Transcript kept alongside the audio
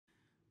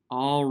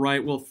All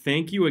right. Well,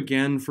 thank you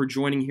again for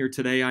joining here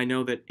today. I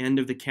know that end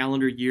of the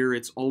calendar year,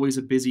 it's always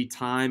a busy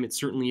time. It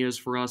certainly is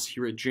for us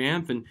here at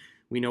Jamf, and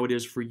we know it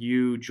is for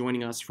you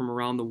joining us from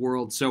around the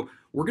world. So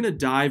we're going to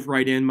dive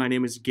right in. My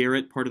name is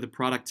Garrett, part of the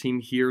product team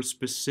here,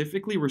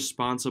 specifically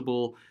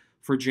responsible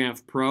for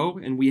Jamf Pro,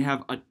 and we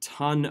have a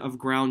ton of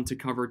ground to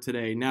cover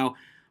today. Now,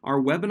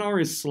 our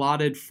webinar is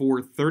slotted for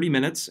 30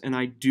 minutes, and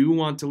I do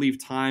want to leave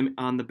time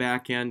on the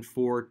back end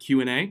for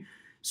Q&A.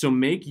 So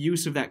make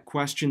use of that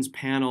questions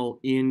panel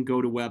in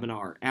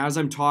GoToWebinar. As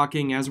I'm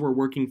talking, as we're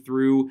working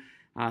through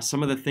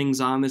some of the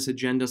things on this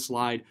agenda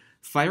slide,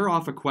 fire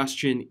off a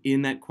question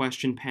in that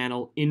question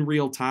panel in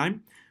real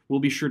time.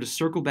 We'll be sure to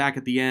circle back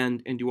at the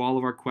end and do all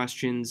of our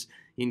questions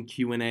in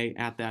Q&A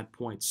at that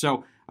point.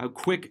 So a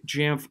quick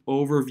Jamf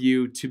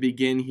overview to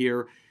begin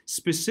here,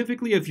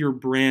 specifically if you're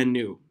brand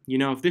new. You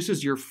know, if this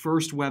is your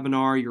first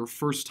webinar, your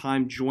first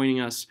time joining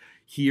us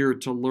here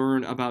to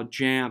learn about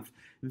Jamf,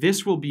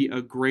 this will be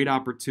a great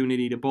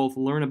opportunity to both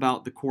learn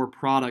about the core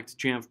product,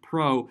 Jamf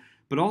Pro,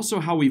 but also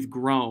how we've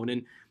grown.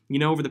 And, you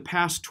know, over the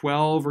past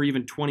 12 or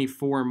even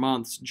 24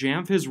 months,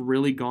 Jamf has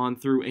really gone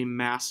through a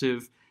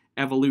massive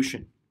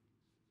evolution.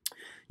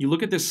 You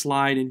look at this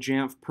slide in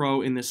Jamf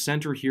Pro in the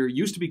center here, it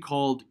used to be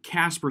called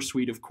Casper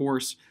Suite, of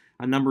course,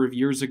 a number of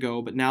years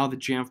ago, but now the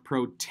Jamf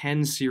Pro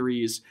 10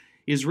 series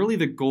is really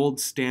the gold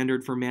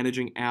standard for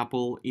managing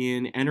Apple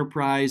in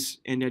enterprise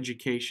and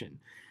education.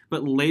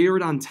 But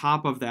layered on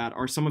top of that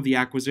are some of the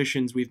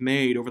acquisitions we've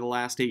made over the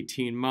last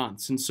 18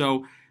 months. And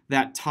so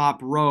that top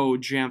row,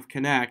 Jamf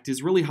Connect,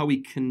 is really how we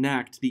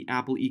connect the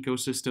Apple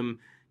ecosystem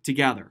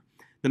together.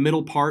 The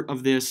middle part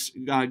of this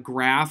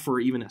graph, or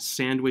even a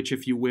sandwich,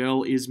 if you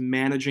will, is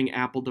managing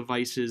Apple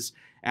devices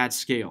at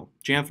scale.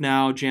 Jamf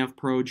Now, Jamf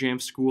Pro,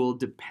 Jamf School,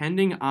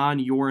 depending on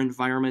your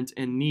environment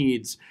and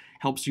needs,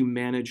 helps you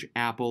manage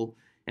Apple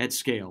at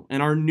scale.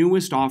 And our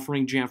newest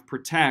offering, Jamf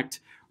Protect,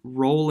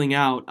 rolling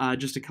out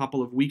just a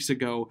couple of weeks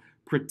ago,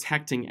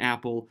 protecting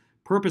Apple,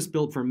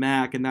 purpose-built for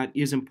Mac, and that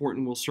is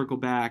important. We'll circle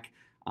back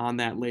on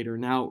that later.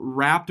 Now,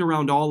 wrapped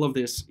around all of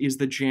this is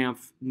the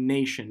Jamf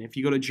Nation. If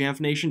you go to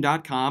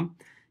jamfnation.com,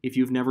 if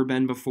you've never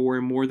been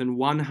before, more than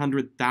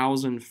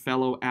 100,000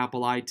 fellow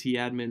Apple IT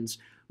admins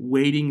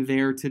waiting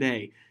there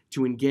today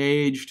to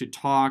engage, to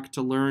talk,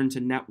 to learn, to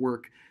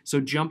network. So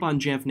jump on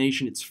Jamf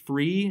Nation. It's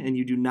free, and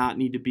you do not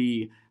need to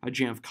be a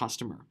Jamf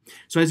customer.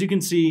 So as you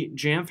can see,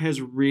 Jamf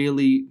has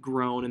really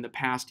grown in the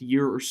past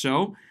year or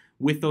so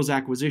with those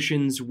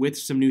acquisitions, with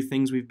some new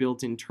things we've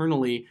built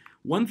internally.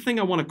 One thing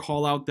I want to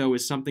call out, though,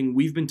 is something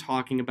we've been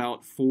talking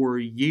about for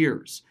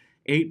years,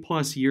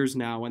 8+ years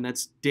now, and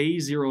that's day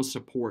zero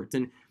support.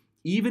 And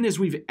even as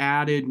we've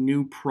added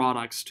new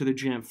products to the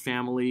Jamf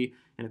family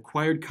and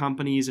acquired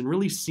companies and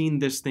really seen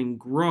this thing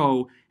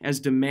grow as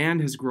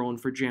demand has grown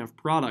for Jamf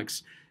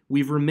products,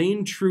 we've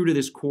remained true to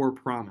this core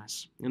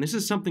promise. And this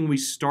is something we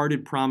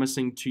started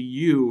promising to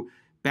you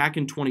back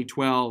in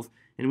 2012,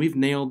 and we've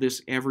nailed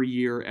this every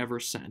year ever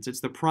since.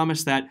 It's the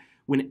promise that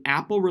when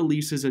Apple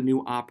releases a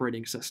new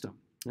operating system,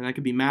 and that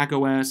could be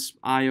macOS,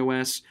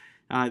 iOS,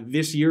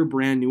 this year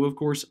brand new, of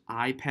course,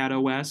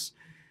 iPadOS,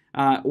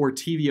 or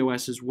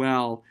tvOS as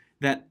well,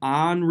 that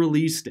on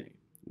release day,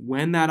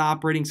 when that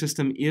operating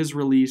system is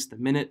released,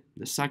 the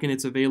second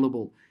it's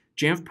available,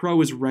 Jamf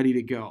Pro is ready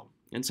to go.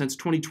 And since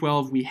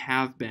 2012, we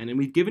have been. And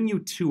we've given you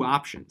two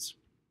options.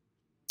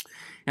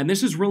 And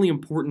this is really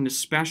important,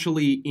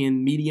 especially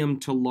in medium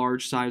to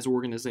large size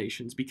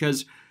organizations,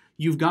 because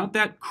you've got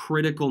that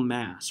critical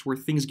mass where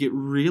things get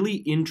really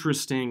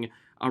interesting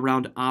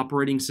around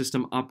operating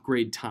system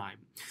upgrade time.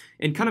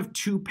 And kind of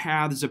two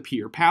paths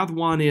appear. Path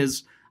one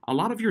is a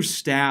lot of your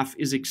staff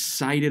is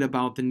excited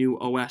about the new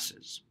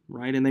OSs,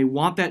 right? And they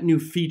want that new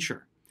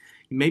feature.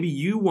 Maybe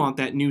you want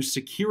that new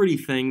security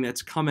thing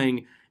that's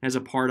coming as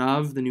a part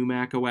of the new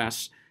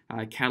macOS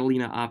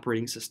Catalina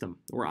operating system,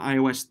 or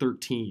iOS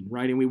 13,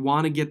 right? And we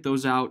want to get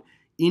those out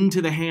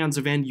into the hands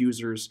of end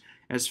users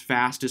as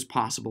fast as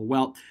possible.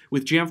 Well,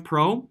 with Jamf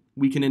Pro,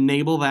 we can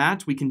enable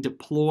that. We can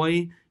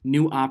deploy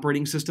new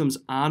operating systems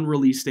on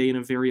release day in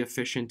a very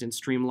efficient and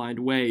streamlined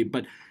way.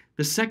 But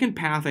the second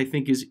path, I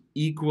think, is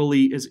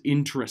equally as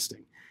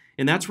interesting.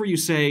 And that's where you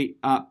say,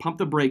 pump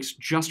the brakes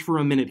just for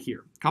a minute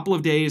here. A couple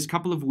of days,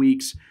 couple of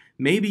weeks,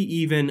 maybe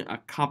even a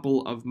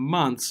couple of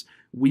months.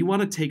 We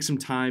want to take some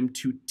time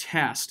to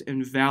test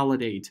and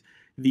validate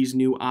these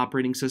new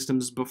operating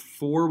systems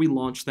before we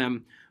launch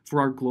them for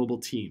our global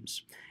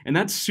teams. And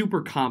that's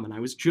super common. I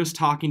was just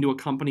talking to a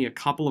company a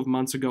couple of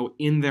months ago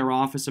in their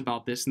office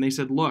about this, and they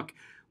said, look,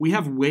 we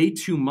have way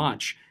too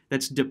much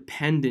that's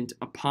dependent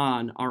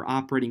upon our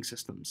operating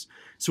systems.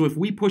 So if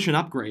we push an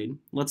upgrade,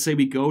 let's say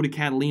we go to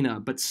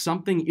Catalina, but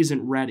something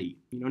isn't ready,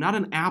 not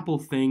an Apple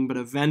thing, but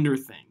a vendor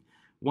thing,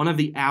 one of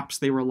the apps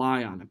they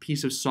rely on, a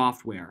piece of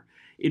software,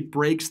 it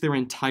breaks their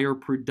entire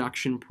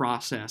production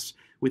process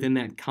within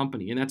that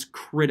company, and that's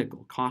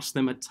critical, costs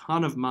them a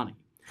ton of money.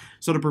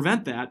 So to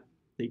prevent that,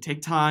 they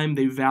take time,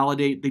 they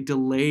validate, they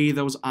delay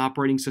those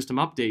operating system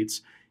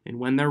updates, and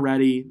when they're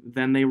ready,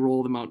 then they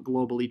roll them out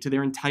globally to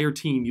their entire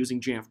team using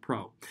Jamf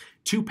Pro.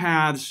 two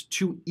paths,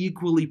 two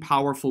equally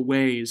powerful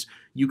ways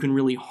you can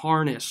really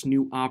harness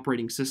new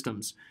operating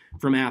systems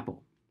from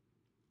Apple.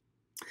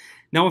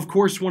 Now, of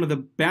course, one of the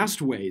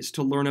best ways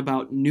to learn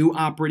about new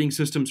operating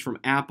systems from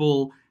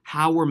Apple,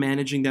 how we're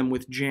managing them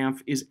with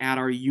Jamf, is at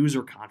our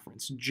user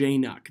conference,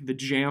 JNUC, the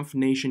Jamf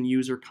Nation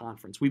User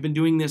Conference. We've been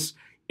doing this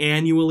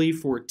annually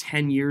for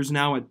 10 years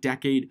now, a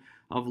decade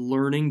of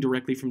learning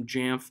directly from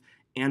Jamf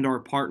and our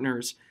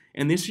partners.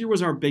 And this year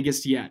was our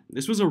biggest yet.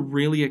 This was a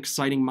really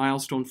exciting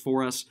milestone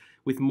for us,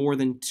 with more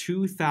than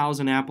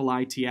 2,000 Apple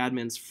IT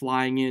admins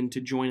flying in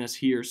to join us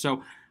here.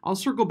 So I'll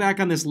circle back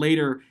on this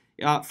later.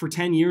 For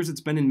 10 years,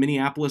 it's been in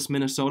Minneapolis,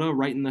 Minnesota,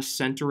 right in the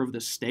center of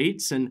the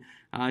States. And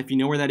if you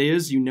know where that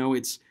is, you know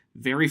it's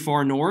very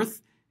far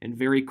north and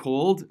very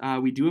cold.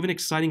 We do have an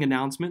exciting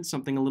announcement,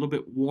 something a little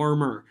bit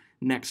warmer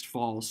next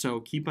fall. So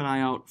keep an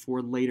eye out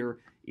for later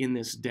in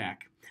this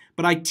deck.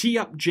 But I tee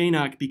up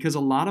JNUC because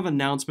a lot of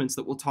announcements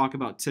that we'll talk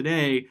about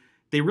today,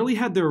 they really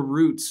had their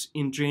roots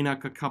in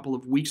JNUC a couple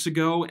of weeks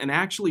ago and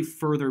actually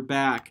further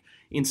back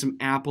in some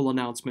Apple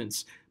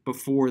announcements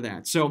before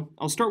that. So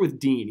I'll start with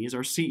Dean. He's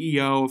our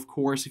CEO, of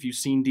course, if you've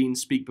seen Dean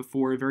speak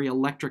before, a very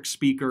electric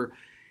speaker.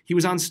 He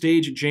was on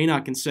stage at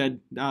JNUC and said,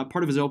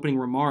 part of his opening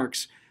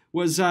remarks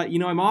was,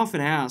 I'm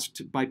often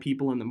asked by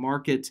people in the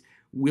market,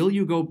 will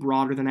you go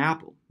broader than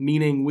Apple?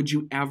 Meaning, would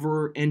you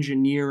ever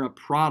engineer a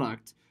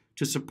product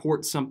to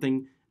support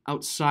something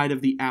outside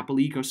of the Apple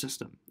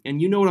ecosystem?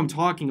 And you know what I'm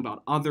talking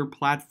about, other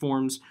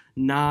platforms,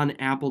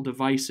 non-Apple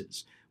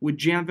devices. Would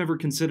Jamf ever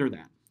consider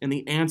that? And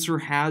the answer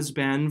has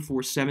been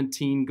for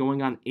 17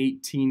 going on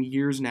 18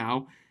 years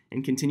now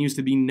and continues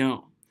to be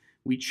no.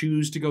 We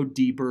choose to go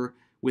deeper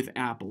with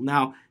Apple.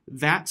 Now,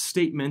 that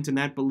statement and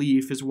that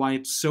belief is why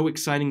it's so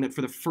exciting that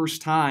for the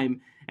first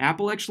time,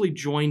 Apple actually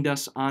joined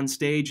us on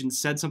stage and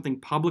said something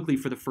publicly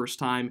for the first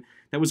time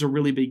that was a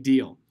really big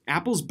deal.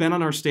 Apple's been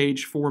on our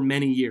stage for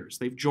many years.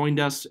 They've joined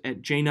us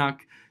at JNUC.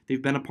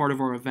 They've been a part of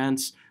our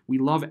events. We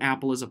love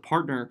Apple as a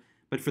partner,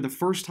 but for the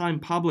first time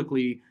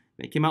publicly,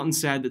 they came out and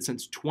said that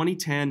since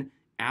 2010,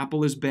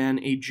 Apple has been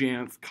a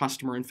Jamf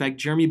customer. In fact,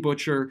 Jeremy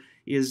Butcher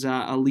is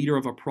a leader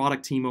of a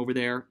product team over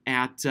there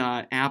at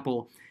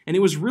Apple. And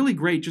it was really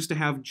great just to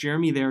have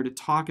Jeremy there to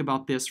talk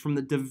about this from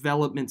the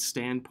development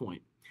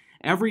standpoint.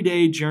 Every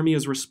day, Jeremy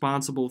is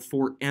responsible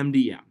for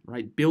MDM,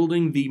 right?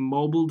 Building the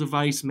mobile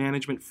device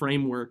management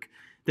framework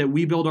that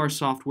we build our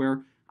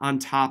software on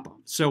top of.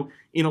 So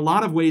in a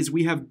lot of ways,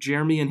 we have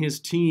Jeremy and his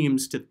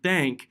teams to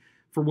thank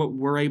for what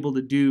we're able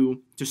to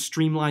do to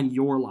streamline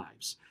your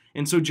lives.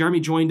 And so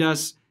Jeremy joined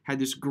us, had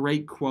this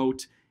great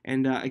quote,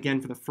 and again,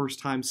 for the first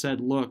time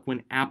said, look,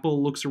 when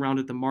Apple looks around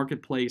at the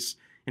marketplace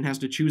and has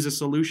to choose a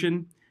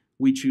solution,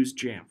 we choose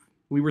Jamf.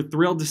 We were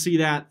thrilled to see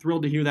that,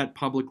 thrilled to hear that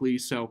publicly.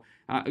 So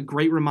a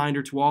great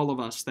reminder to all of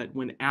us that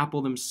when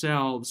Apple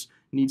themselves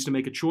needs to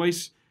make a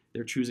choice,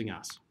 they're choosing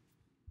us.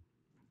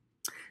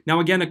 Now,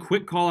 again, a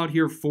quick call out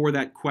here for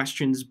that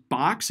questions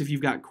box. If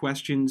you've got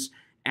questions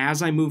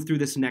as I move through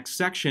this next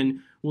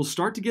section, we'll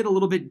start to get a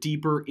little bit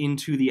deeper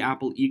into the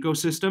Apple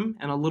ecosystem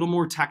and a little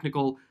more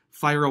technical.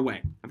 Fire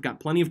away. I've got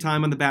plenty of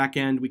time on the back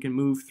end. We can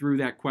move through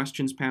that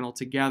questions panel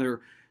together.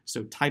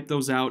 So type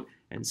those out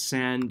and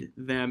send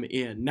them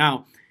in.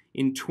 Now,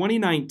 in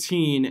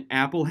 2019,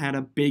 Apple had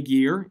a big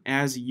year,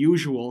 as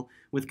usual,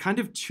 with kind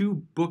of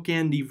two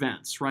bookend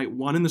events, right?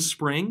 One in the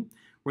spring,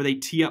 where they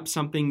tee up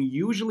something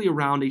usually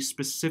around a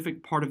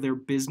specific part of their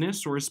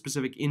business or a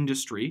specific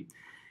industry.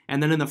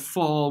 And then in the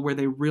fall, where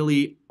they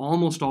really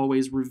almost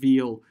always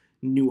reveal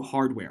new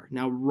hardware.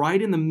 Now,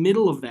 right in the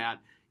middle of that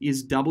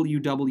is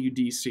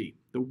WWDC,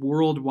 the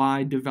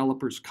Worldwide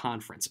Developers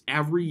Conference.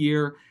 Every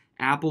year,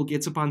 Apple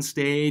gets up on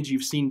stage.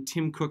 You've seen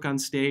Tim Cook on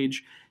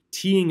stage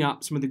teeing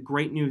up some of the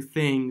great new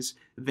things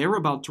they're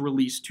about to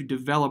release to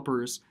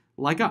developers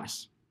like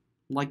us,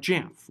 like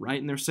Jamf, right?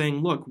 And they're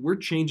saying, look, we're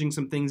changing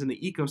some things in the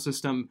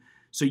ecosystem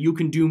so you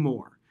can do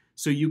more,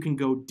 so you can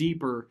go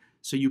deeper,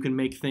 so you can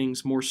make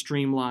things more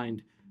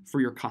streamlined for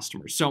your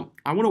customers. So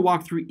I want to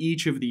walk through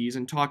each of these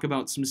and talk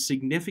about some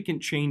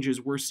significant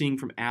changes we're seeing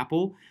from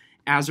Apple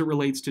as it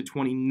relates to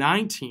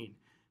 2019,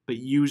 but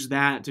use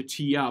that to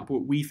tee up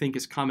what we think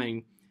is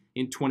coming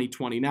in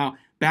 2020. Now,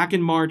 back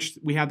in March,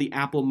 we had the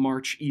Apple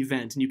March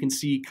event, and you can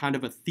see kind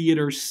of a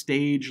theater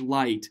stage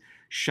light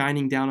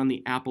shining down on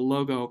the Apple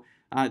logo.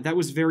 That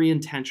was very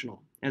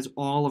intentional, as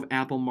all of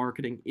Apple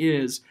marketing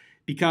is,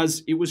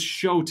 because it was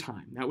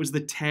showtime. That was the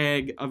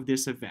tag of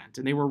this event.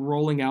 And they were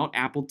rolling out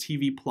Apple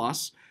TV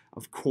Plus,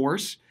 of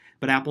course,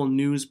 but Apple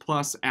News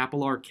Plus,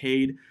 Apple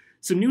Arcade,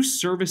 some new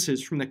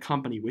services from the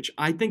company, which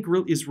I think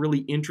is really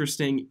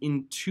interesting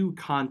in two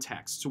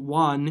contexts.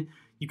 One,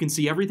 you can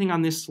see everything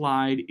on this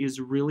slide is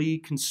really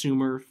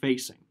consumer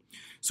facing.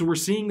 So we're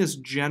seeing this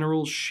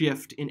general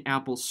shift in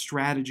Apple's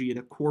strategy at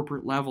a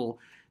corporate level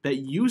that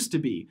used to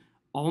be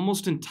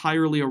almost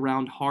entirely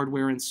around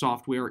hardware and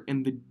software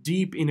and the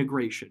deep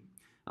integration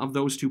of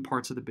those two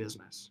parts of the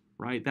business,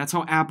 right? That's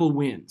how Apple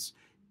wins.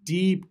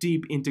 Deep,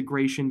 deep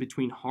integration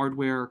between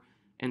hardware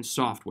and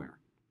software.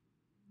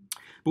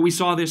 But we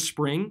saw this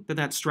spring that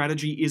that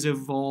strategy is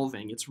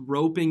evolving. It's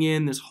roping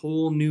in this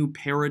whole new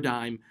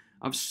paradigm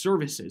of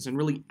services and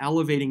really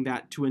elevating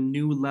that to a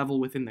new level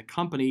within the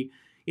company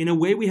in a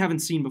way we haven't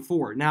seen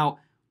before. Now,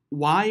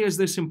 why is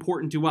this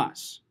important to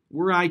us?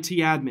 We're IT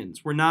admins.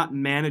 We're not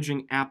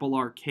managing Apple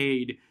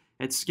Arcade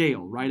at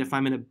scale, right? If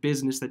I'm in a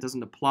business, that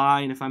doesn't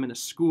apply. And if I'm in a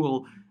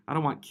school, I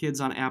don't want kids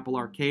on Apple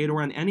Arcade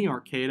or on any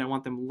arcade. I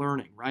want them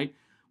learning, right?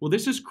 Well,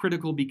 this is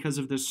critical because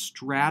of the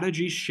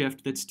strategy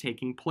shift that's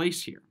taking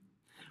place here.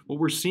 What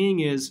we're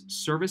seeing is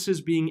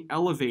services being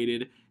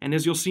elevated, and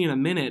as you'll see in a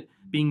minute,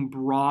 being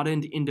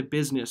broadened into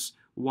business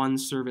one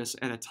service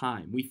at a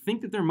time. We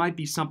think that there might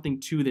be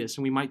something to this,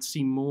 and we might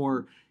see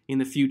more in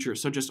the future.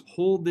 So just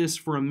hold this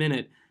for a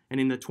minute, and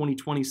in the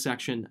 2020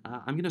 section,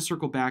 I'm going to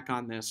circle back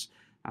on this,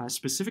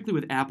 specifically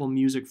with Apple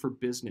Music for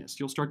Business.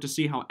 You'll start to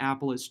see how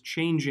Apple is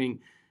changing.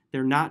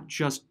 They're not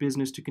just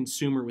business to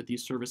consumer with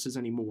these services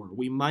anymore.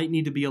 We might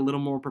need to be a little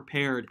more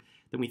prepared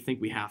than we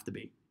think we have to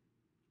be.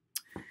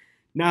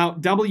 Now,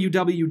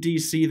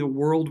 WWDC, the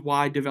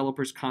Worldwide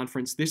Developers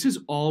Conference, this is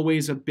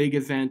always a big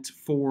event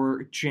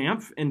for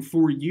Jamf and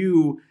for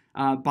you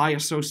by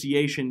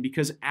association,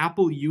 because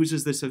Apple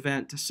uses this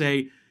event to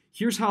say,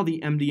 here's how the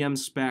MDM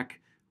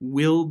spec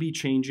will be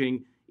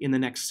changing in the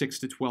next 6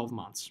 to 12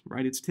 months,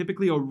 right? It's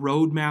typically a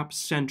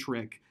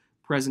roadmap-centric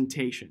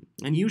presentation.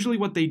 And usually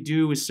what they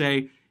do is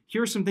say,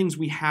 here are some things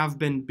we have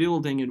been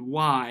building and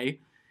why,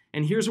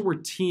 and here's what we're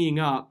teeing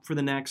up for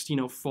the next,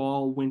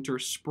 fall, winter,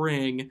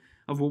 spring,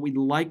 of what we'd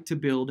like to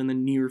build in the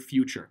near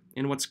future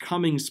and what's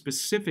coming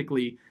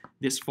specifically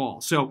this fall.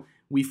 So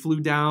we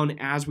flew down,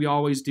 as we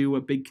always do,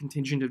 a big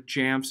contingent of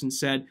Jamfs and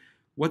said,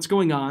 what's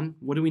going on?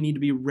 What do we need to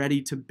be ready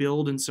to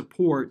build and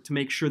support to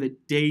make sure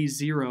that day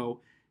zero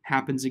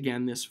happens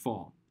again this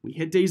fall? We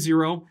hit day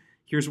zero.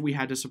 Here's what we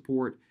had to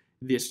support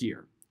this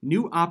year.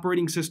 New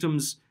operating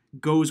systems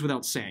goes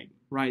without saying,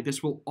 right?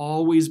 This will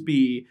always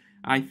be,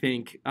 I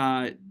think,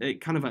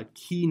 kind of a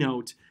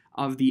keynote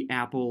of the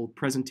Apple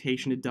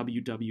presentation at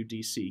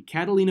WWDC.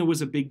 Catalina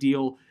was a big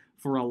deal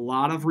for a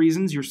lot of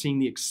reasons. You're seeing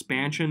the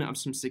expansion of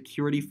some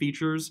security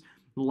features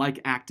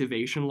like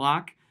activation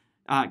lock.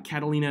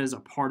 Catalina is a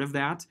part of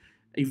that,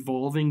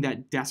 evolving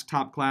that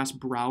desktop class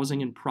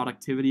browsing and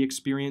productivity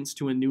experience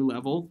to a new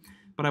level.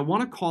 But I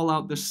want to call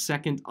out the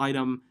second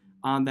item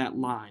on that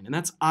line, and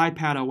that's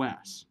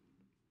iPadOS.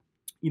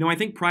 I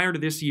think prior to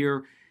this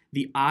year,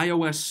 the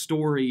iOS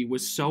story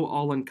was so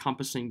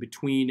all-encompassing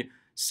between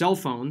cell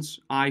phones,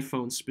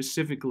 iPhones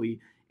specifically,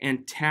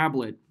 and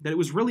tablet, that it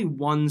was really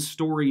one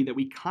story that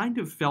we kind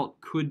of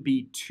felt could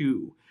be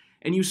two.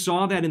 And you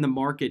saw that in the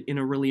market in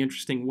a really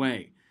interesting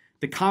way.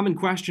 The common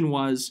question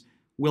was,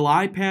 will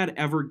iPad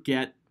ever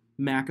get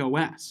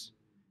macOS?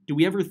 Do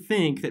we ever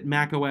think that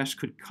macOS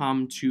could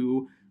come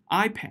to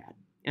iPad?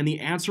 And the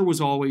answer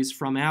was always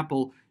from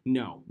Apple,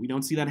 no, we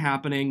don't see that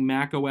happening.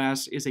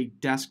 macOS is a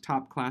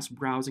desktop class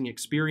browsing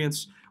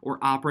experience or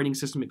operating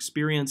system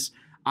experience.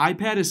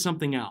 iPad is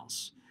something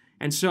else.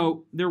 And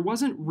so there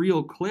wasn't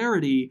real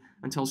clarity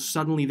until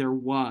suddenly there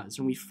was.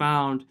 And we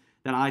found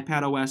that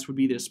iPadOS would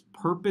be this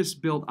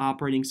purpose-built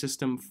operating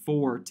system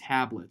for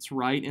tablets,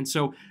 right? And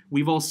so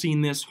we've all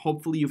seen this.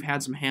 Hopefully you've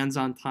had some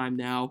hands-on time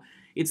now.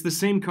 It's the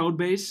same code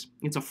base.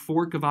 It's a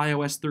fork of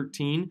iOS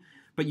 13,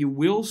 but you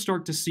will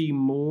start to see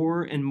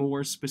more and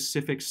more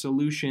specific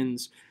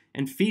solutions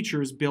and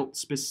features built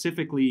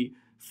specifically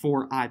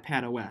for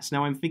iPadOS.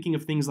 Now I'm thinking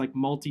of things like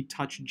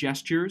multi-touch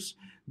gestures,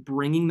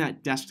 bringing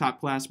that desktop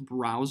class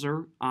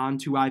browser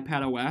onto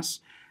iPadOS.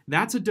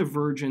 That's a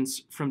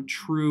divergence from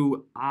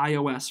true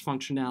iOS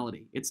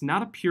functionality. It's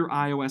not a pure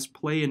iOS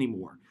play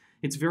anymore.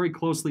 It's very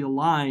closely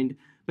aligned,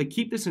 but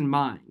keep this in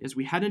mind. As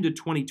we head into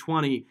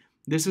 2020,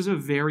 this is a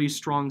very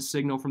strong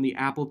signal from the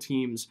Apple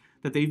teams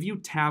that they view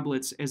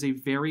tablets as a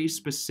very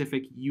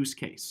specific use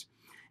case.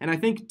 And I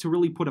think to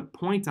really put a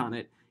point on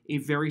it, a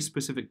very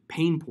specific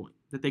pain point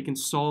that they can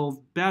solve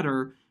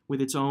better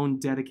with its own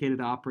dedicated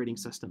operating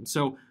system.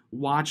 So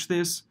watch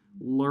this,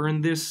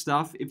 learn this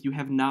stuff. If you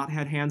have not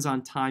had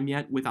hands-on time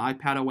yet with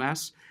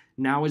iPadOS,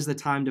 now is the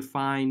time to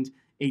find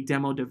a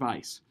demo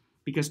device,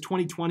 because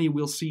 2020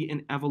 we'll see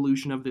an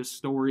evolution of this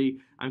story.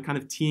 I'm kind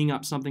of teeing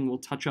up something we'll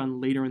touch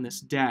on later in this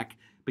deck,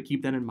 but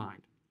keep that in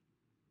mind.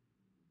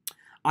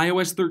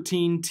 iOS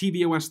 13,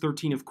 tvOS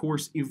 13, of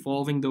course,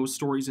 evolving those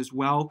stories as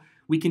well.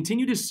 We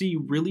continue to see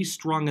really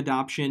strong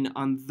adoption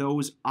on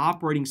those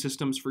operating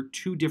systems for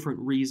two different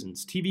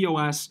reasons.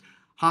 tvOS,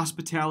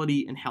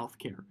 hospitality, and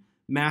healthcare.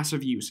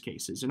 Massive use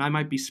cases. And I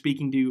might be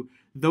speaking to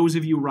those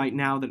of you right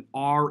now that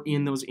are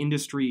in those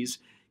industries.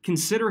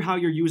 Consider how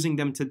you're using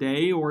them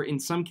today, or in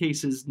some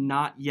cases,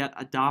 not yet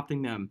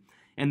adopting them.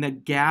 And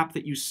that gap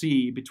that you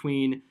see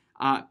between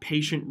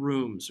patient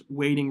rooms,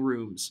 waiting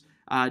rooms,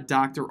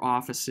 doctor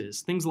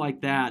offices, things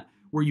like that,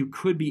 where you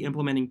could be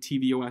implementing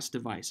tvOS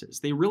devices.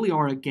 They really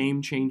are a game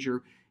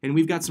changer, and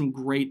we've got some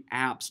great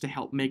apps to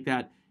help make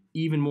that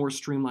even more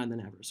streamlined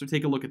than ever. So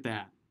take a look at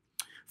that.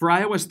 For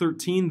iOS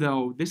 13,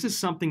 though, this is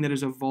something that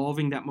is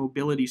evolving that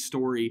mobility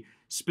story,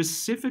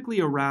 specifically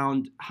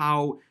around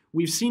how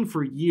we've seen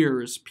for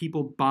years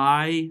people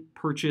buy,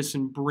 purchase,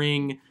 and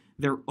bring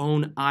their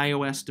own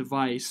iOS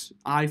device,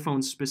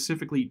 iPhone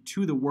specifically,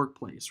 to the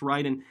workplace,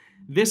 right? And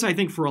this, I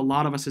think, for a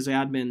lot of us as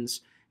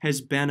admins,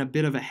 has been a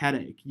bit of a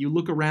headache. You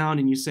look around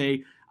and you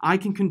say, I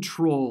can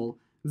control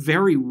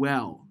very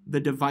well the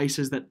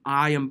devices that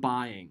I am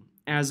buying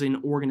as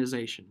an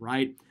organization,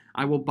 right?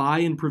 I will buy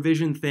and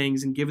provision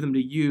things and give them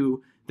to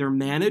you. They're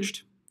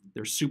managed,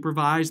 they're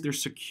supervised, they're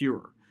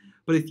secure.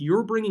 But if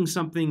you're bringing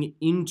something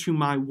into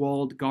my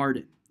walled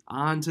garden,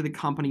 onto the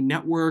company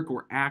network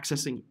or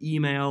accessing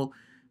email,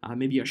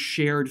 maybe a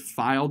shared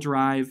file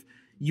drive,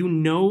 you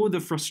know the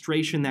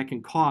frustration that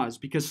can cause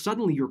because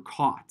suddenly you're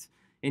caught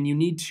and you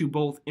need to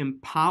both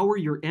empower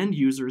your end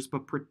users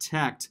but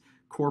protect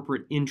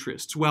corporate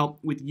interests. Well,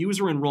 with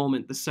user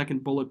enrollment, the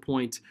second bullet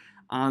point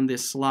on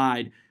this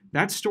slide,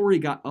 that story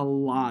got a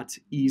lot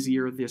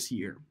easier this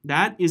year.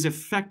 That is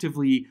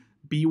effectively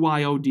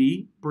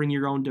BYOD, bring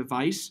your own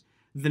device,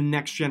 the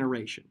next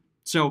generation.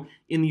 So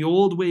in the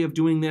old way of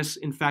doing this,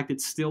 in fact,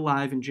 it's still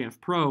live in Jamf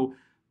Pro,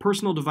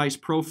 personal device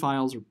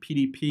profiles, or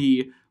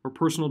PDP, or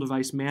personal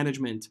device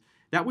management,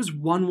 that was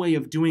one way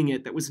of doing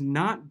it that was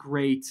not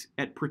great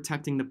at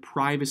protecting the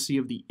privacy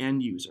of the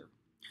end user.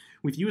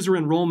 With user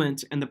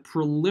enrollment and the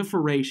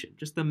proliferation,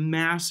 just the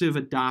massive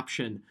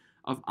adoption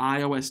of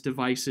iOS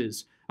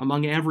devices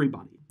among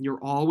everybody,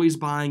 you're always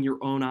buying your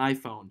own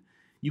iPhone,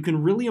 you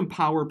can really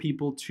empower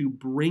people to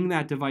bring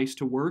that device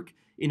to work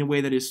in a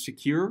way that is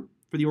secure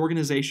for the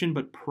organization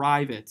but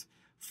private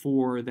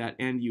for that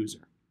end user.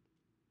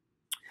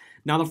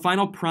 Now, the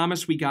final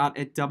promise we got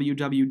at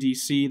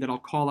WWDC that I'll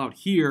call out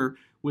here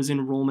was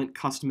enrollment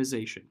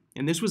customization.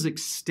 And this was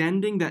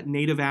extending that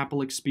native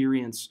Apple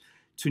experience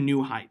to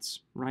new heights,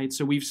 right?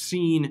 So we've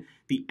seen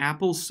the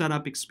Apple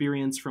setup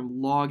experience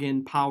from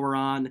login, power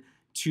on,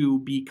 to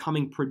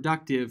becoming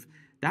productive.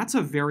 That's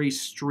a very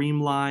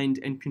streamlined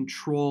and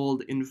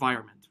controlled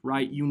environment,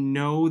 right? You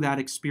know that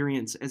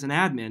experience as an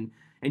admin,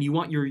 and you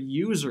want your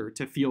user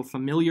to feel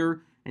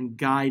familiar and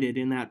guided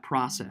in that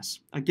process.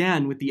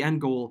 Again, with the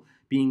end goal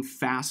being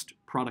fast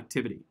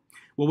productivity.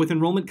 Well, with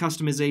enrollment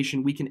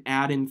customization, we can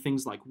add in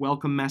things like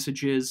welcome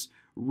messages,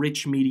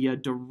 rich media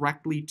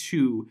directly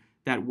to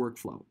that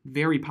workflow.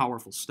 Very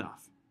powerful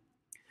stuff.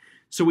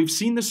 So we've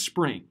seen the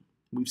spring,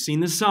 we've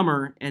seen the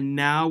summer, and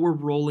now we're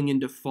rolling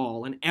into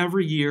fall. And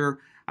every year,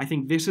 I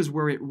think this is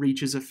where it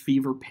reaches a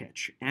fever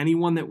pitch.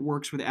 Anyone that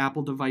works with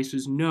Apple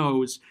devices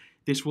knows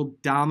this will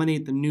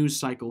dominate the news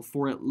cycle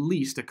for at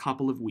least a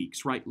couple of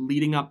weeks, right?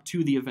 Leading up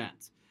to the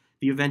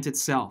event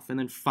itself, and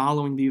then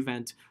following the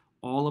event,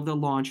 all of the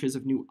launches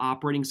of new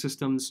operating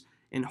systems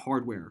and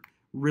hardware.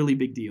 Really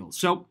big deal.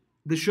 So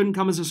this shouldn't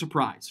come as a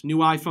surprise. New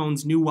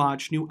iPhones, new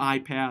watch, new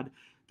iPad.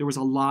 There was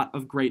a lot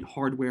of great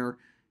hardware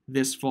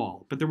this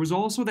fall. But there was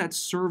also that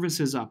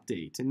services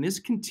update, and this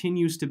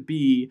continues to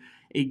be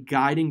a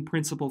guiding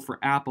principle for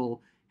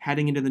Apple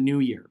heading into the new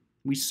year.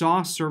 We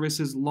saw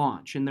services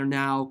launch, and they're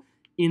now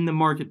in the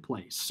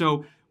marketplace.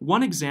 So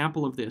one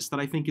example of this that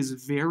I think is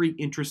very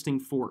interesting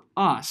for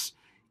us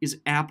is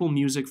Apple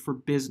Music for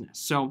Business.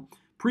 So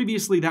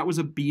previously, that was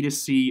a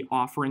B2C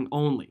offering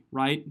only,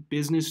 right?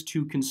 Business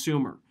to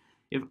consumer.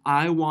 If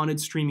I wanted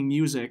streaming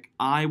music,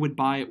 I would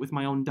buy it with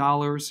my own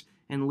dollars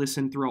and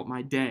listen throughout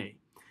my day.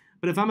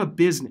 But if I'm a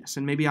business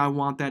and maybe I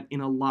want that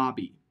in a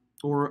lobby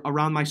or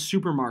around my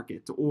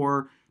supermarket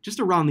or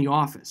just around the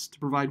office to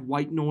provide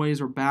white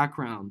noise or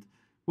background,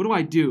 what do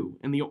I do?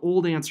 And the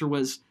old answer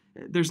was,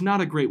 there's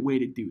not a great way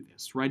to do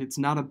this, right? It's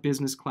not a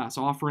business class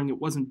offering. It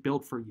wasn't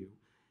built for you.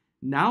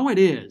 Now it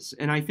is,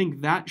 and I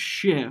think that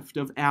shift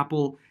of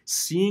Apple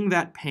seeing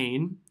that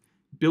pain,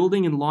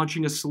 building and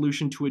launching a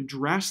solution to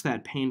address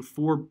that pain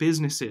for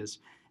businesses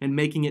and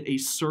making it a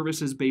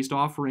services-based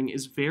offering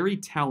is very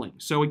telling.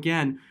 So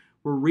again,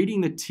 we're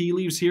reading the tea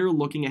leaves here,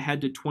 looking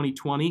ahead to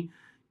 2020.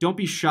 Don't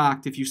be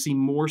shocked if you see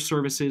more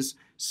services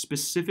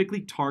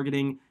specifically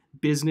targeting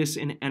business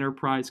and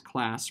enterprise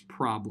class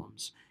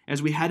problems.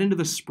 As we head into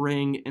the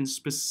spring and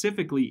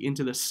specifically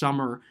into the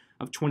summer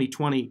of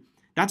 2020,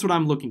 that's what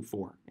I'm looking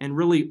for. And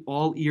really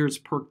all ears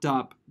perked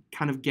up,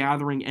 kind of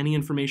gathering any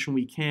information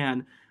we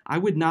can. I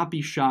would not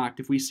be shocked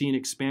if we see an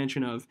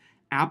expansion of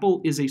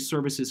Apple is a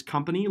services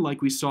company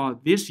like we saw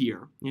this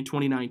year in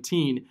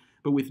 2019,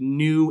 but with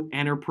new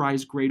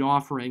enterprise-grade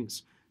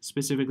offerings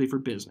specifically for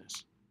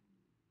business.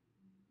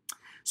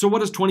 So what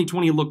does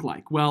 2020 look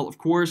like? Well, of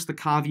course, the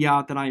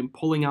caveat that I am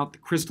pulling out the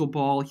crystal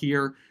ball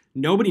here,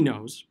 nobody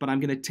knows, but I'm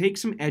going to take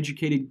some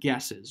educated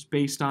guesses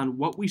based on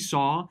what we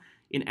saw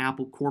in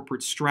Apple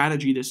corporate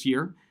strategy this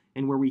year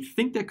and where we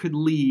think that could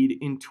lead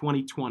in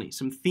 2020.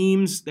 Some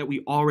themes that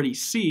we already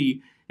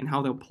see and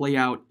how they'll play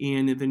out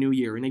in the new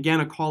year. And again,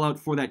 a call out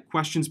for that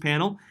questions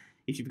panel.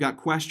 If you've got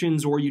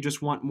questions or you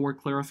just want more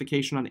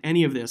clarification on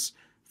any of this,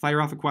 fire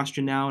off a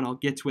question now and I'll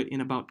get to it in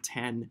about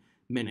 10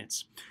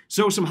 minutes.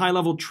 So some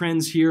high-level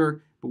trends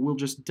here, but we'll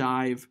just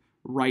dive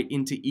right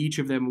into each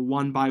of them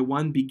one by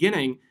one,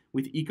 beginning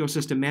with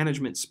ecosystem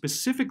management,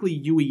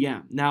 specifically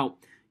UEM. Now,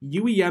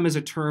 UEM is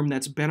a term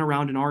that's been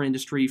around in our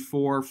industry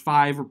for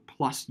 5 or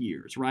plus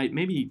years, right?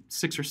 Maybe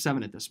 6 or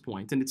 7 at this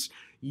point. And it's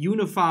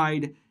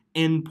unified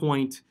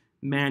endpoint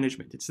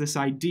management. It's this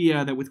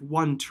idea that with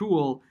one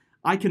tool,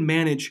 I can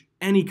manage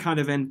any kind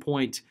of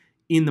endpoint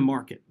in the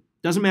market.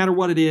 Doesn't matter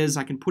what it is,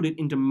 I can put it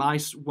into my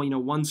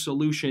one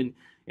solution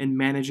and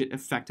manage it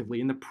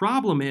effectively. And the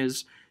problem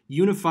is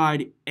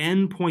unified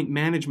endpoint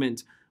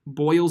management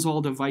boils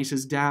all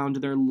devices down to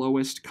their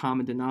lowest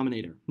common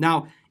denominator.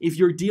 Now, if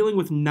you're dealing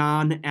with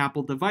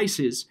non-Apple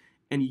devices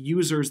and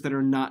users that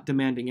are not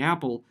demanding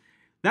Apple,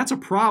 that's a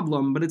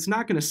problem, but it's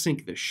not going to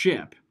sink the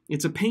ship.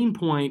 It's a pain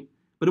point,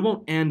 but it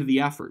won't end the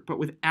effort. But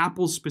with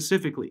Apple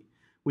specifically,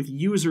 with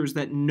users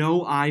that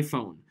know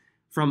iPhone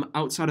from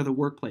outside of the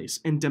workplace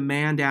and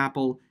demand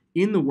Apple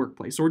in the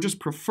workplace or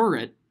just prefer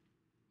it,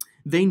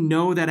 they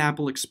know that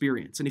Apple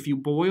experience. And if you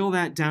boil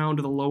that down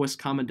to the lowest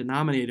common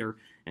denominator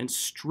and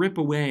strip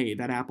away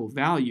that Apple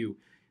value,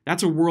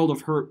 that's a world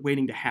of hurt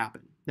waiting to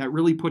happen. That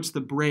really puts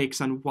the brakes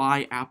on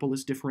why Apple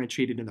is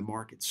differentiated in the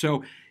market.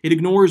 So it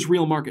ignores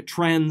real market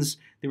trends.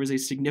 There is a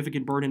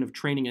significant burden of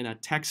training and a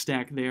tech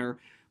stack there.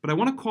 But I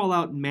want to call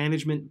out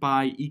management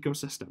by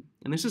ecosystem.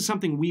 And this is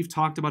something we've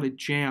talked about at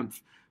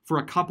Jamf for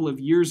a couple of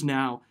years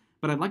now,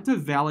 but I'd like to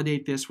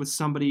validate this with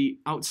somebody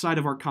outside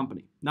of our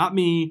company. Not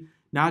me,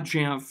 not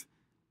Jamf,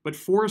 but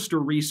Forrester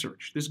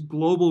Research, this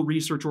global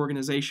research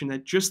organization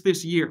that just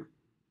this year,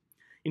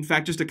 in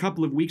fact, just a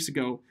couple of weeks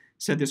ago,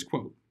 said this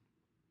quote: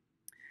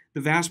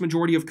 "The vast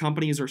majority of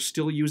companies are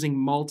still using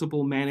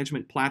multiple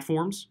management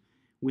platforms,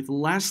 with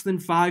less than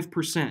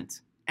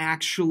 5%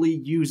 actually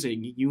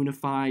using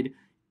unified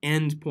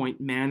endpoint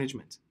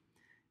management."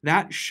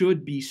 That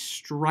should be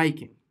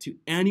striking to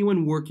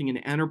anyone working in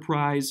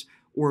enterprise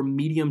or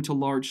medium to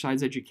large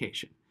size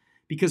education.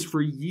 Because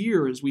for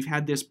years, we've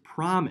had this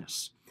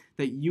promise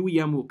that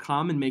UEM will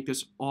come and make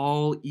this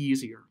all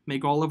easier,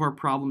 make all of our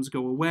problems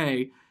go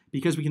away,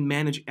 because we can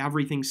manage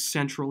everything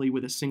centrally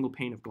with a single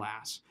pane of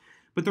glass.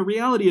 But the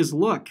reality is,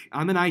 look,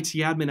 I'm an IT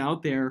admin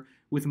out there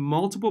with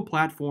multiple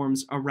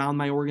platforms around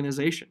my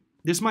organization.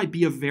 This might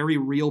be a very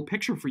real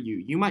picture for you.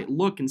 You might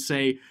look and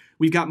say,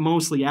 we've got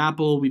mostly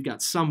Apple, we've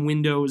got some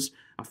Windows,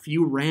 a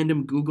few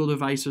random Google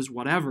devices,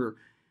 whatever.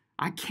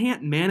 I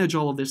can't manage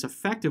all of this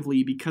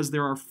effectively because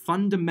there are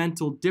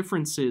fundamental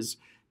differences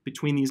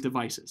between these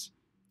devices.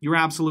 You're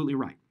absolutely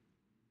right.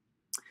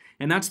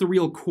 And that's the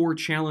real core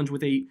challenge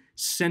with a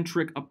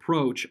centric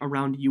approach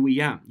around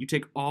UEM. You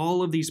take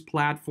all of these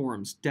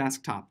platforms,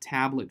 desktop,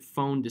 tablet,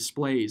 phone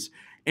displays,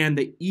 and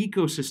the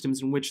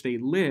ecosystems in which they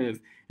live,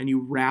 and you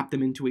wrap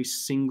them into a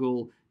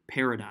single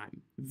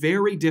paradigm.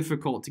 Very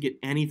difficult to get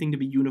anything to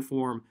be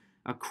uniform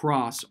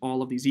across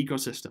all of these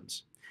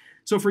ecosystems.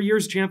 So for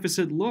years, Jamf has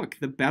said, look,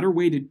 the better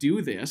way to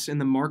do this, and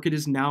the market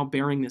is now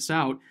bearing this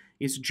out,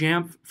 is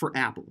Jamf for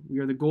Apple. We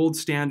are the gold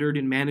standard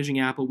in managing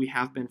Apple. We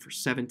have been for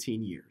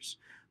 17 years.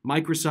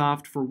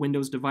 Microsoft for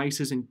Windows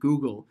devices and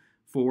Google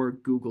for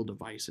Google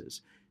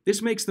devices.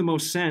 This makes the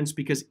most sense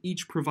because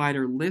each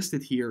provider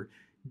listed here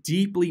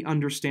deeply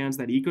understands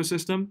that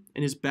ecosystem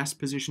and is best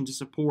positioned to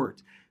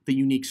support the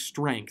unique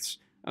strengths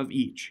of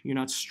each. You're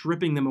not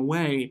stripping them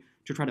away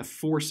to try to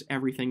force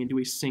everything into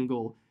a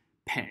single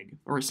peg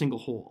or a single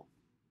hole.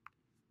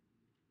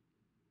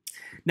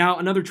 Now,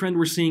 another trend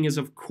we're seeing is,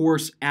 of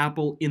course,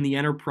 Apple in the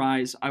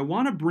enterprise. I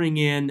want to bring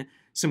in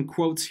some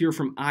quotes here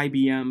from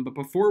IBM, but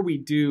before we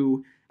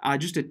do,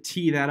 just to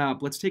tee that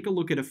up, let's take a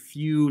look at a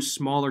few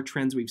smaller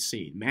trends we've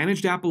seen.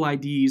 Managed Apple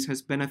IDs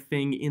has been a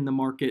thing in the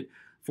market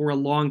for a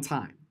long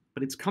time,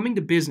 but it's coming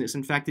to business.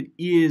 In fact, it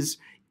is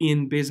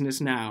in business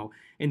now.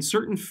 And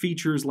certain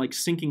features like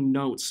syncing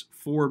notes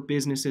for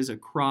businesses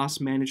across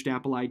managed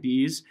Apple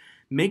IDs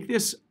make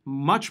this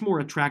much more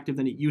attractive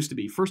than it used to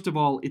be. First of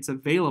all, it's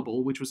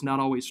available, which was not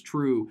always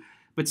true.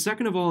 But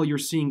second of all, you're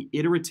seeing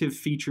iterative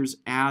features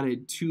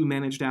added to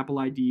managed Apple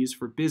IDs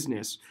for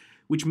business,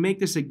 which make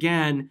this,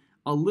 again,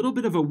 a little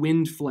bit of a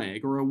wind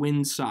flag or a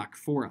windsock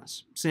for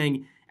us,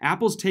 saying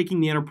Apple's taking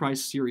the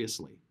enterprise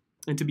seriously.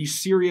 And to be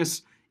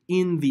serious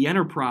in the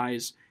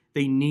enterprise,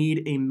 they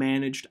need a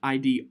managed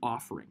ID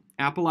offering.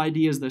 Apple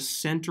ID is the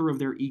center of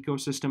their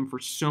ecosystem for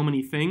so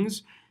many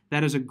things.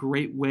 That is a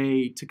great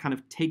way to kind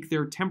of take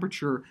their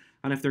temperature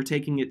on if they're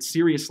taking it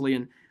seriously,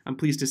 and I'm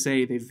pleased to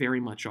say they very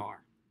much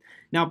are.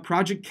 Now,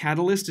 Project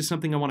Catalyst is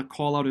something I want to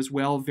call out as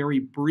well very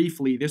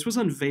briefly. This was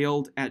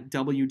unveiled at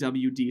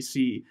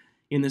WWDC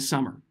in the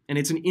summer, and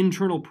it's an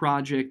internal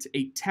project,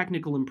 a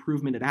technical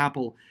improvement at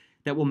Apple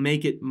that will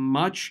make it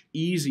much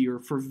easier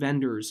for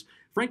vendors,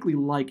 frankly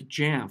like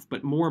Jamf,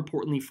 but more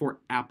importantly for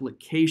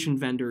application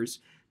vendors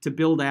to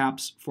build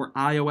apps for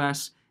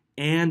iOS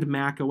and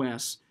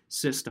macOS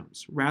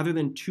systems. Rather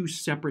than two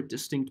separate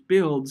distinct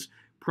builds,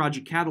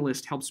 Project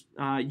Catalyst helps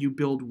you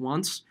build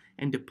once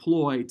and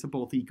deploy to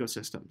both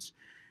ecosystems.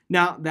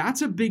 Now,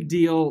 that's a big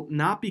deal,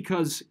 not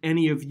because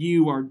any of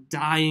you are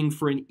dying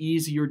for an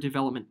easier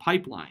development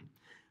pipeline,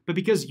 but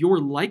because you're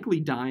likely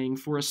dying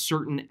for a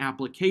certain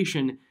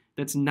application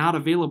that's not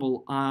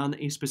available on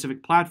a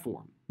specific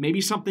platform.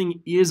 Maybe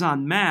something is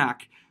on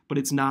Mac, but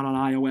it's not on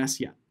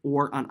iOS yet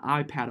or on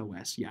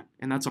iPadOS yet,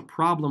 and that's a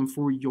problem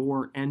for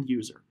your end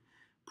user.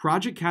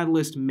 Project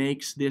Catalyst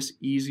makes this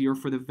easier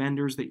for the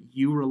vendors that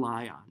you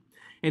rely on.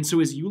 And so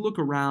as you look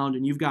around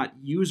and you've got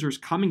users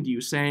coming to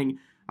you saying,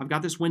 I've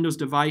got this Windows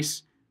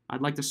device,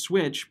 I'd like to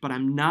switch, but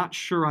I'm not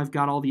sure I've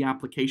got all the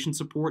application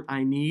support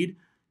I need,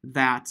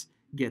 that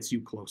gets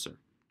you closer.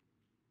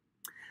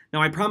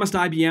 Now, I promised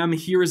IBM.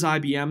 Here is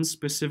IBM,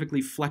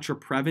 specifically Fletcher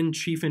Previn,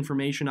 Chief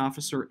Information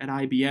Officer at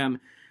IBM.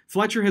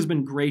 Fletcher has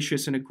been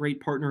gracious and a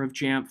great partner of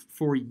Jamf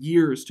for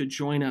years to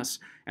join us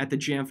at the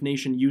Jamf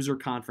Nation User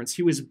Conference.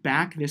 He was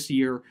back this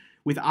year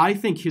with, I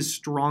think, his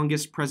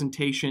strongest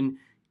presentation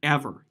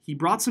ever. He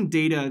brought some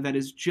data that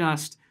is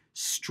just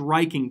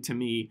striking to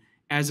me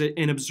as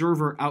an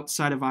observer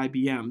outside of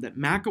IBM, that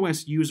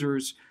macOS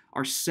users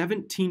are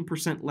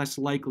 17% less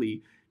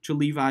likely to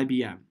leave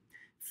IBM.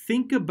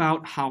 Think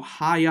about how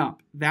high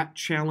up that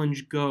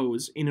challenge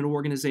goes in an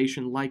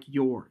organization like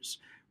yours.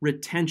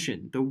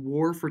 Retention, the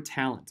war for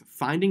talent,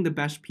 finding the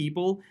best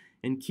people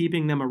and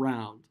keeping them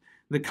around.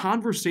 The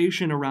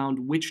conversation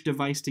around which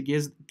device to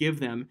give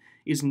them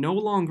is no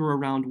longer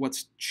around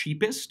what's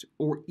cheapest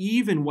or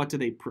even what do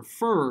they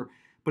prefer,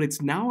 but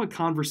it's now a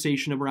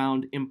conversation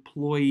around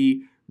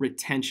employee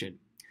retention.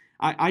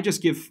 I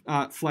just give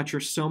Fletcher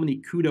so many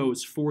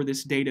kudos for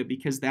this data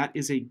because that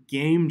is a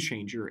game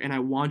changer, and I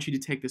want you to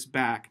take this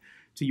back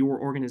to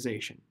your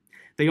organization.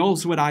 They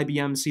also at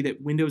IBM see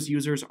that Windows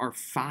users are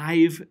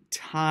 5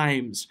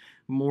 times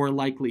more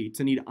likely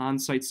to need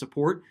on-site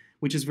support,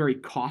 which is very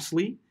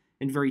costly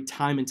and very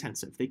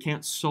time-intensive. They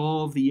can't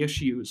solve the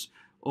issues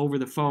over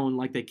the phone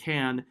like they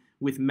can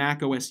with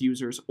macOS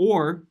users,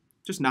 or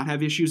just not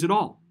have issues at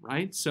all,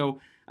 right? So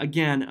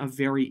again, a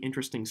very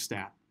interesting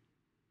stat.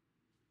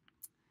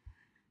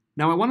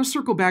 Now I want to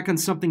circle back on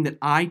something that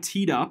I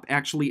teed up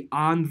actually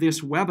on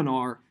this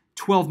webinar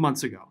 12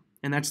 months ago.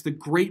 And that's the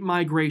great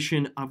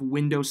migration of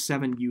Windows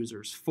 7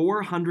 users.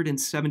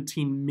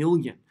 417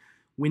 million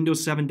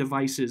Windows 7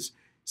 devices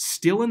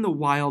still in the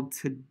wild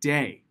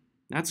today.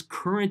 That's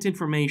current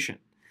information.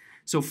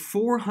 So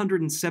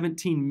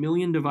 417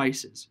 million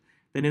devices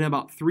that in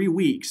about 3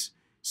 weeks,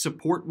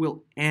 support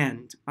will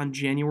end on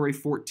January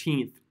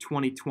 14th,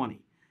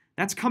 2020.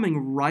 That's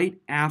coming right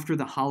after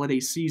the holiday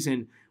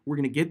season. We're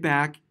going to get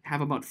back,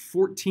 have about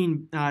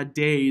 14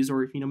 days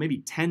or maybe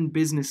 10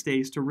 business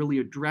days to really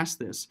address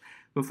this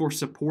before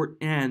support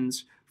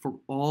ends for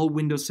all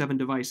Windows 7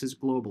 devices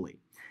globally.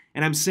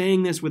 And I'm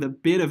saying this with a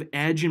bit of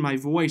edge in my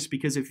voice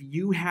because if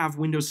you have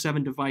Windows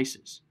 7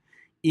 devices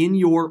in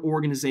your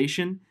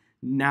organization,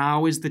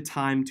 now is the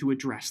time to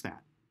address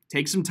that.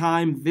 Take some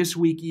time this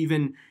week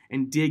even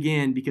and dig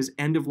in because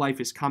end of life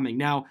is coming.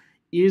 Now,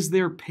 is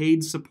there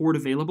paid support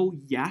available?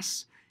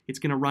 Yes. It's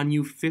going to run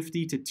you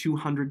 $50 to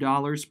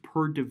 $200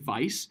 per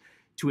device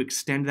to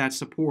extend that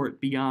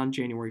support beyond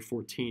January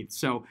 14th.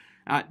 So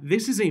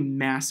this is a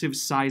massive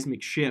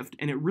seismic shift,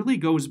 and it really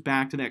goes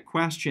back to that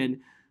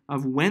question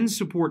of when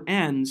support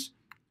ends,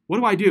 what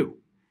do I do?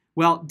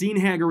 Well, Dean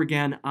Hager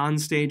again on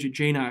stage at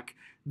JNUC,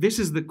 this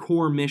is the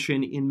core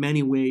mission in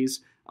many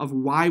ways of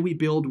why we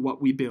build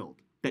what we build.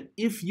 That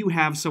if you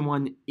have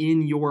someone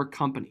in your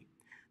company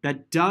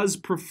that does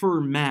prefer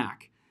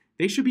Mac,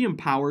 they should be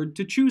empowered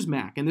to choose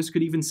Mac, and this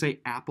could even say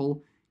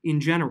Apple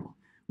in general.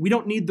 We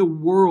don't need the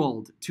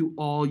world to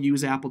all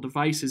use Apple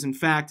devices. In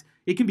fact,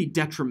 it can be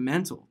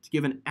detrimental to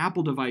give an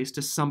Apple device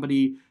to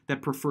somebody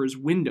that prefers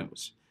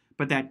Windows.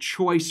 But that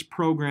choice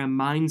program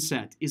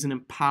mindset is an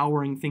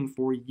empowering thing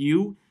for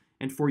you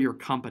and for your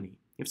company.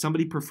 If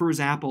somebody prefers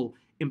Apple,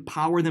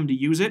 empower them to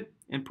use it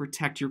and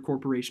protect your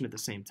corporation at the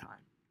same time.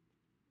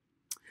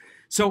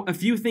 So a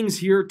few things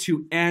here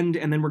to end,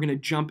 and then we're going to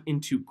jump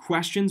into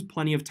questions.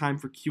 Plenty of time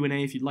for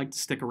Q&A if you'd like to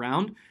stick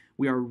around.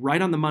 We are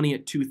right on the money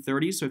at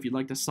 2:30, so if you'd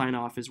like to sign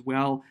off as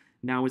well,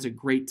 now is a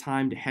great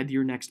time to head to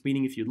your next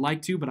meeting if you'd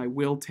like to, but I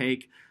will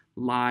take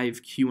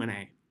live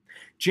Q&A.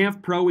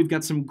 Jamf Pro, we've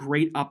got some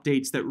great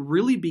updates that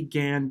really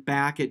began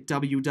back at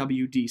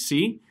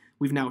WWDC.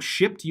 We've now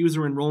shipped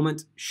user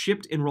enrollment,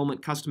 shipped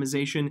enrollment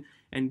customization,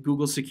 and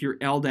Google Secure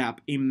LDAP,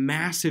 a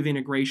massive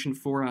integration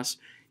for us.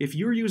 If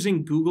you're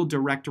using Google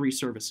Directory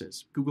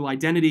Services, Google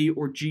Identity,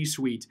 or G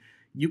Suite,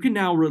 you can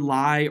now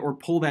rely or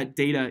pull that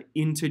data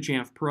into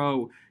Jamf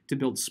Pro to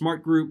build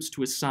smart groups,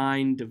 to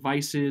assign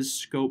devices,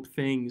 scope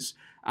things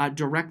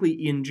directly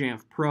in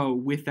Jamf Pro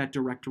with that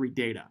directory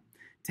data.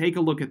 Take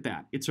a look at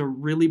that. It's a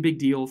really big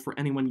deal for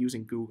anyone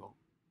using Google.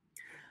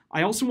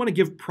 I also want to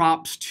give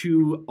props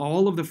to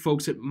all of the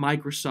folks at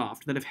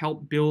Microsoft that have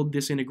helped build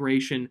this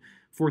integration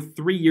for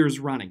 3 years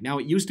running. Now,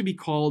 it used to be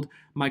called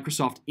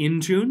Microsoft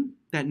Intune.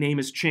 That name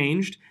has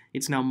changed.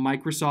 It's now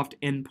Microsoft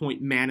Endpoint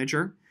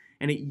Manager.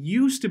 And it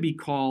used to be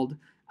called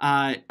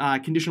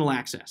Conditional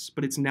Access,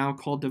 but it's now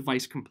called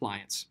Device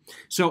Compliance.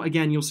 So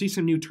again, you'll see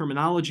some new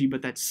terminology,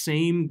 but that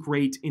same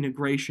great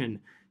integration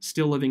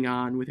still living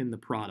on within the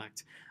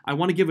product. I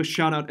want to give a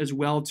shout out as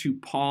well to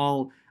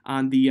Paul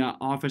on the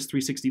Office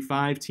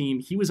 365 team.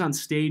 He was on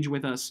stage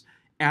with us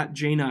at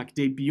JNUC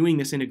debuting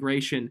this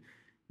integration.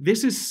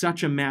 This is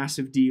such a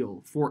massive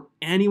deal for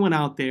anyone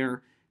out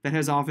there that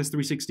has Office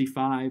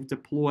 365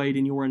 deployed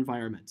in your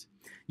environment.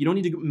 You don't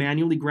need to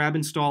manually grab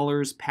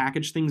installers,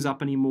 package things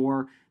up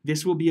anymore.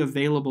 This will be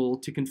available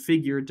to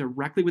configure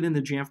directly within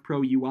the Jamf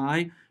Pro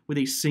UI with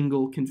a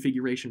single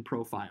configuration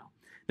profile.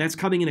 That's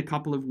coming in a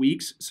couple of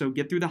weeks, so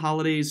get through the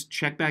holidays,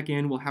 check back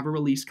in. We'll have a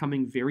release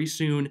coming very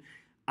soon.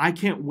 I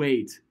can't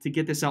wait to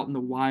get this out in the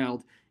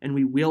wild, and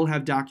we will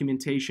have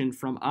documentation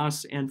from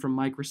us and from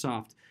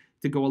Microsoft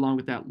to go along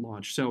with that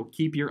launch. So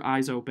keep your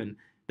eyes open.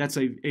 That's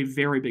a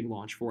very big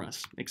launch for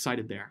us.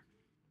 Excited there.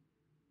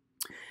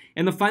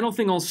 And the final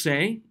thing I'll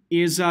say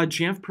is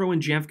Jamf Pro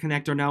and Jamf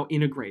Connect are now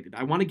integrated.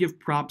 I want to give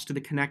props to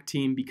the Connect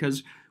team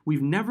because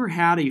we've never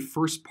had a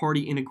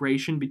first-party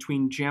integration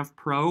between Jamf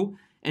Pro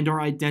and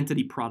our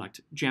identity product,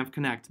 Jamf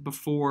Connect,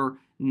 before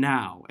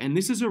now. And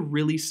this is a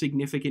really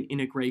significant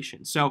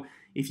integration. So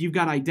if you've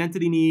got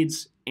identity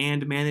needs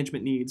and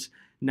management needs,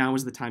 now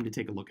is the time to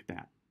take a look at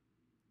that.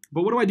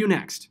 But what do I do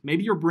next?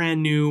 Maybe you're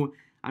brand new.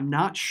 I'm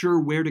not sure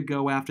where to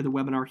go after the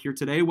webinar here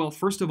today. Well,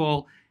 first of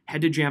all,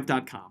 head to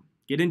jamf.com.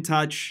 Get in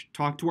touch,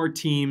 talk to our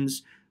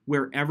teams,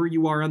 wherever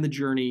you are on the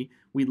journey.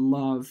 We'd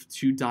love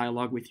to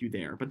dialogue with you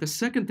there. But the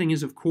second thing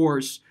is, of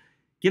course,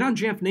 get on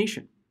Jamf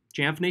Nation.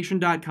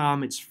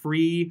 JamfNation.com. It's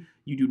free.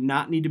 You do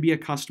not need to be a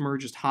customer.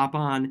 Just hop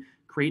on,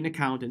 create an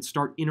account, and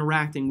start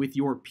interacting with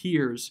your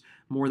peers,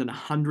 more than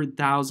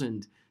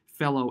 100,000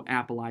 fellow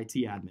Apple IT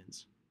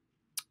admins.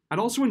 I'd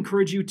also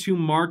encourage you to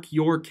mark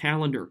your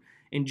calendar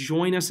and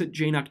join us at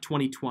JNUC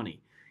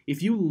 2020.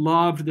 If you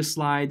loved the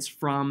slides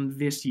from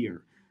this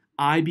year,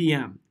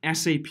 IBM,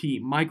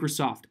 SAP,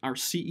 Microsoft, our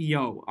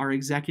CEO, our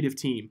executive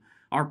team,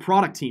 our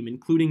product team,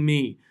 including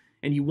me,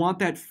 and you want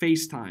that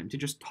FaceTime to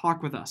just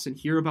talk with us and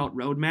hear about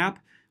roadmap,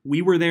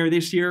 we were there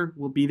this year.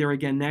 We'll be there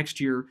again next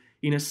year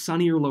in a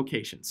sunnier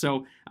location.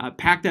 So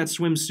pack that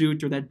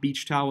swimsuit or that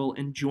beach towel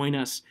and join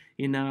us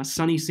in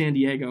sunny San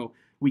Diego.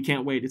 We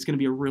can't wait. It's going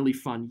to be a really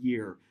fun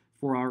year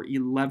for our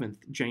 11th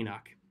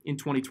JNUC in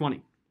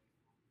 2020.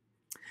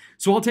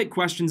 So I'll take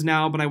questions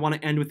now, but I want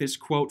to end with this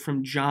quote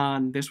from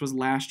John. This was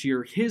last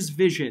year. His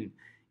vision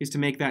is to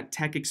make that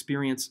tech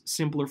experience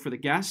simpler for the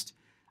guest.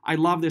 I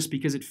love this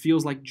because it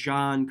feels like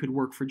John could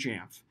work for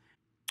Jamf.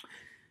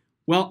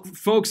 Well,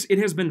 folks, it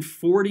has been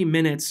 40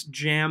 minutes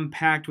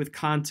jam-packed with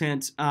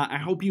content. I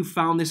hope you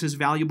found this as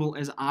valuable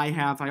as I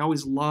have. I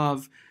always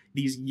love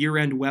these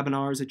year-end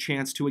webinars, a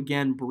chance to,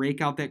 again,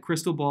 break out that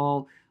crystal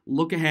ball,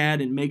 look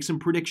ahead, and make some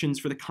predictions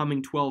for the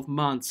coming 12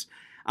 months.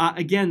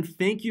 Again,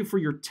 thank you for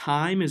your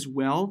time as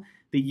well.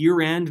 The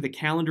year-end, the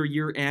calendar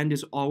year-end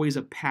is always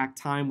a packed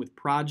time with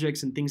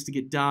projects and things to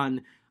get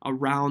done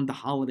around the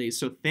holidays.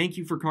 So thank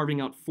you for carving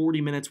out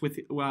 40 minutes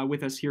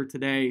with us here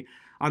today.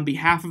 On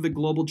behalf of the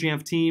Global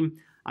Jamf team,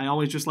 I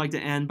always just like to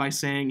end by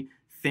saying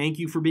thank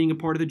you for being a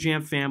part of the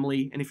Jamf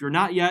family. And if you're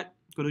not yet,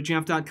 go to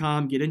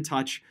jamf.com, get in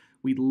touch.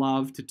 We'd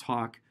love to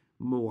talk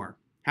more.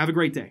 Have a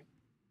great day.